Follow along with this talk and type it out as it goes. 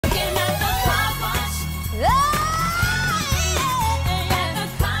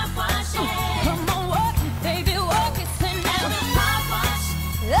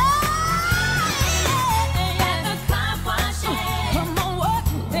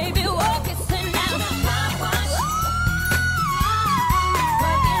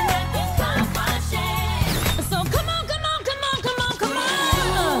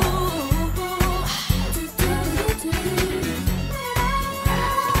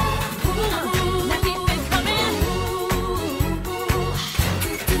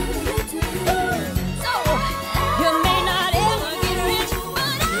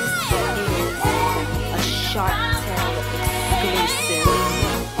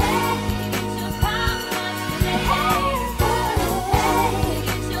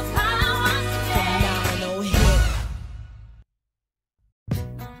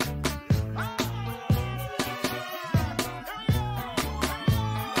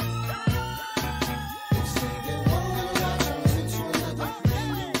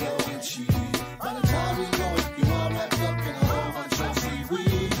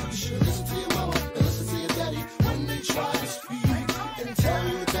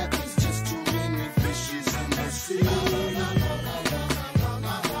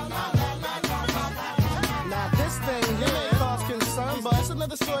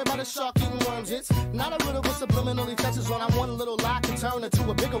the story about a shark eating worms. It's not a riddle, but subliminally touches on. I one little lie can turn into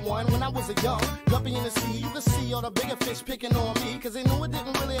a bigger one. When I was a young guppy in the sea, you could see all the bigger fish picking on me, cause they knew it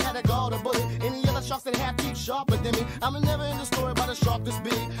didn't really have a guard or bullet. Any other sharks that have teeth sharper than me. I'm never in the story about a shark this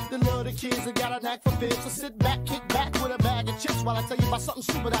big. The love the kids that got a knack for fish. So sit back, kick back with a bag of chips while I tell you about something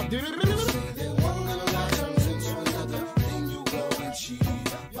stupid I did. One little lie turns into another, then you go and cheat.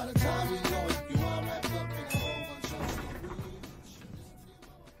 By the time you know it, you are wrapped up in a whole bunch of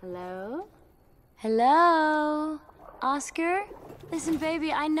Hello? Hello? Oscar? Listen,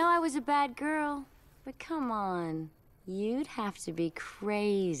 baby, I know I was a bad girl, but come on. You'd have to be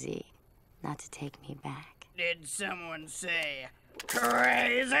crazy not to take me back. Did someone say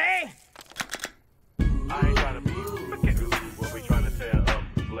crazy? I ain't trying to be what we trying to tear up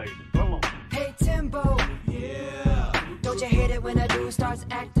the place. Come on. Hey, Timbo. Yeah. Don't you hate it when a dude starts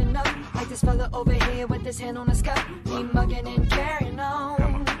acting up? Like this fella over here with his hand on his cup. He mugging and carrying on.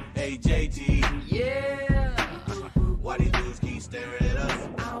 Come on. Hey, JT. Yeah. Why these dudes keep staring at us?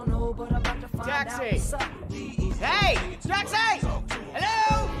 I don't know, but I'm about to find Taxi. out what's up. Hey! Taxi!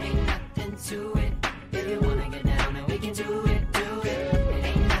 Hello? Ain't nothing to it. If you wanna get down, then we can do it, do it.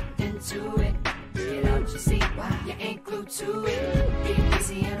 Ain't nothing to it. Get out your seat, why you ain't glued to it. Be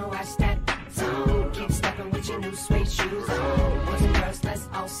easy and watch that song. Keep stepping with your new suede shoes on. Boys and girls, let's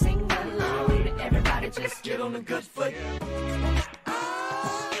all sing along. Everybody just get on the good foot.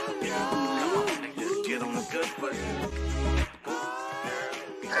 Just get on the good foot.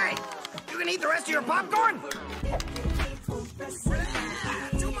 Hey! You can eat the rest of your popcorn?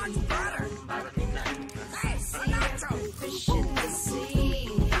 Too much butter. Hey, Fish in the sea.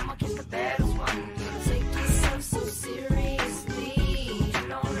 I'ma kiss the baddest one. Take yourself so seriously. You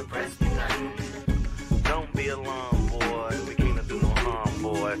don't impress me nothing. Don't be alarmed, boy. We can't do no harm,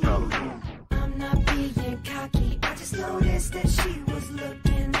 boy. I'm not being cocky. I just noticed that she was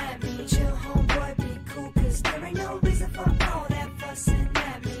looking at me. Chill, homeboy, be cool, cause there ain't no reason for all that fussing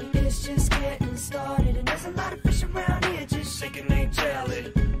at me. It's just getting started, and there's a lot of fish around here just shaking their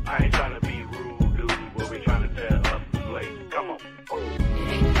jelly. I ain't trying to be rude, dude, but we trying to tear up the place. Come on. It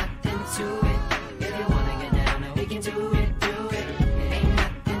ain't nothing to it. If you wanna get down, then we can do it, do it. It ain't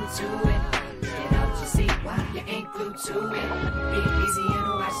nothing to it. Get out your seat, why you ain't glued to it. Be easy and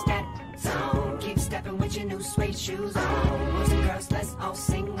watch that zone. Keep stepping with your new suede shoes on. Boys and girls, let's all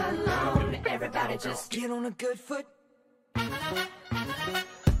sing along. Everybody just get on a good foot. I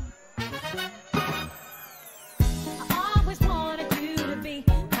always wanted you to be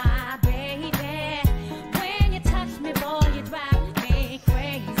my baby. When you touch me, boy, you drive me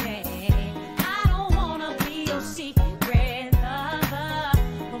crazy. I don't wanna be your secret lover,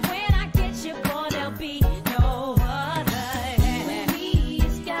 but when I get you, boy, there'll be no other. With me,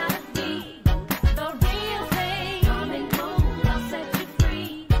 it's gotta be the real thing. Come and move, I'll set you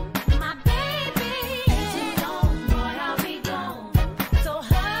free. My baby, too long, boy, I'll be gone. So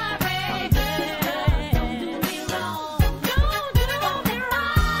hurry, girl, don't do me wrong. Don't do me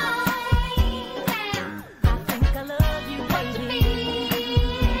right. I think I love you, baby.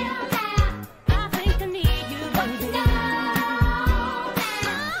 I think I need you, baby.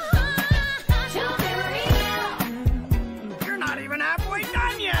 You're not even halfway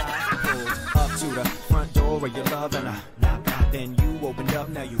done yet! Up to the front door of your love and a knock, knock. Then you opened up,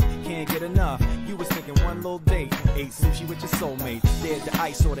 now you can't get enough. You was thinking one little date, ate sushi with your soulmate. Dared the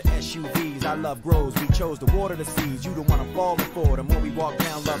ice or the SUVs. I love grows, we chose to water the seeds. You the one I'm falling for. The more we walk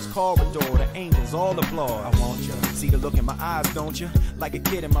down love's corridor, the angels all applaud. I want you, see the look in my eyes, don't you? Like a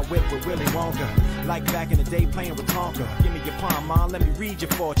kid in my whip with Willy Wonka. Like back in the day playing with Tonka. Give me your palm, mom, let me read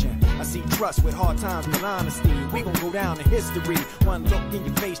your fortune. I see trust with hard times and honesty. We gon' go down in history. One look in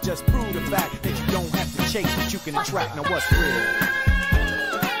your face just prove the fact that you don't have to chase, but you can attract. Now what's real?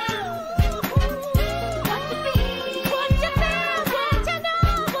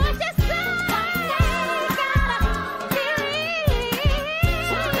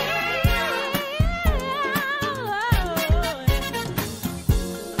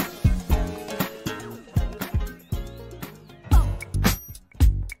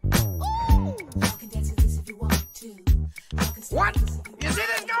 What? You see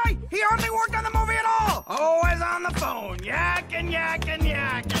this guy? He hardly worked on the movie at all! Always on the phone, yakking, yakking,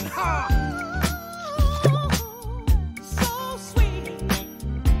 yakking. Huh. So sweet,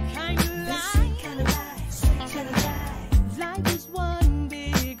 kinda life. Life is one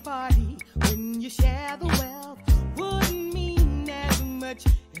big party. When you share the wealth, wouldn't mean as much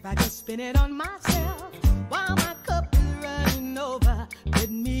if I just spend it on myself. While my cup is running over, let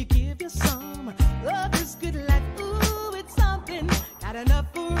me give you some of this good life. Ooh, it's something, got enough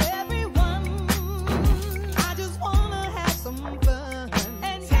for everyone. I just wanna have some fun.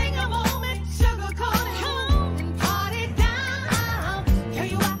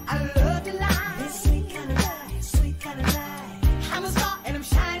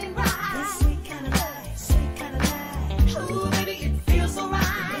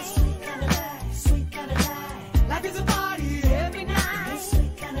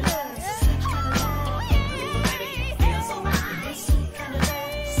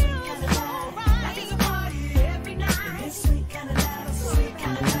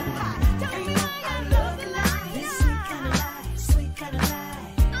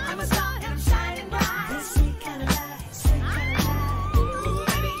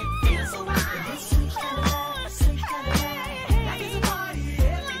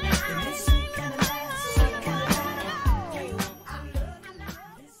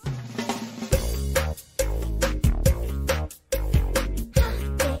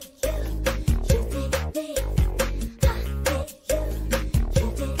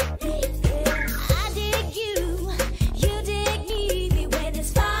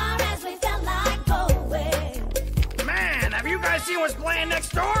 was playing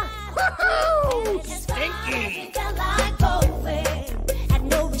next door? Woohoo! Stinky! Had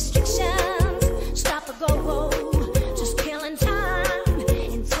no restrictions, stop or go, just killing time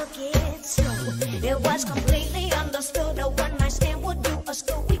and took it slow. It was completely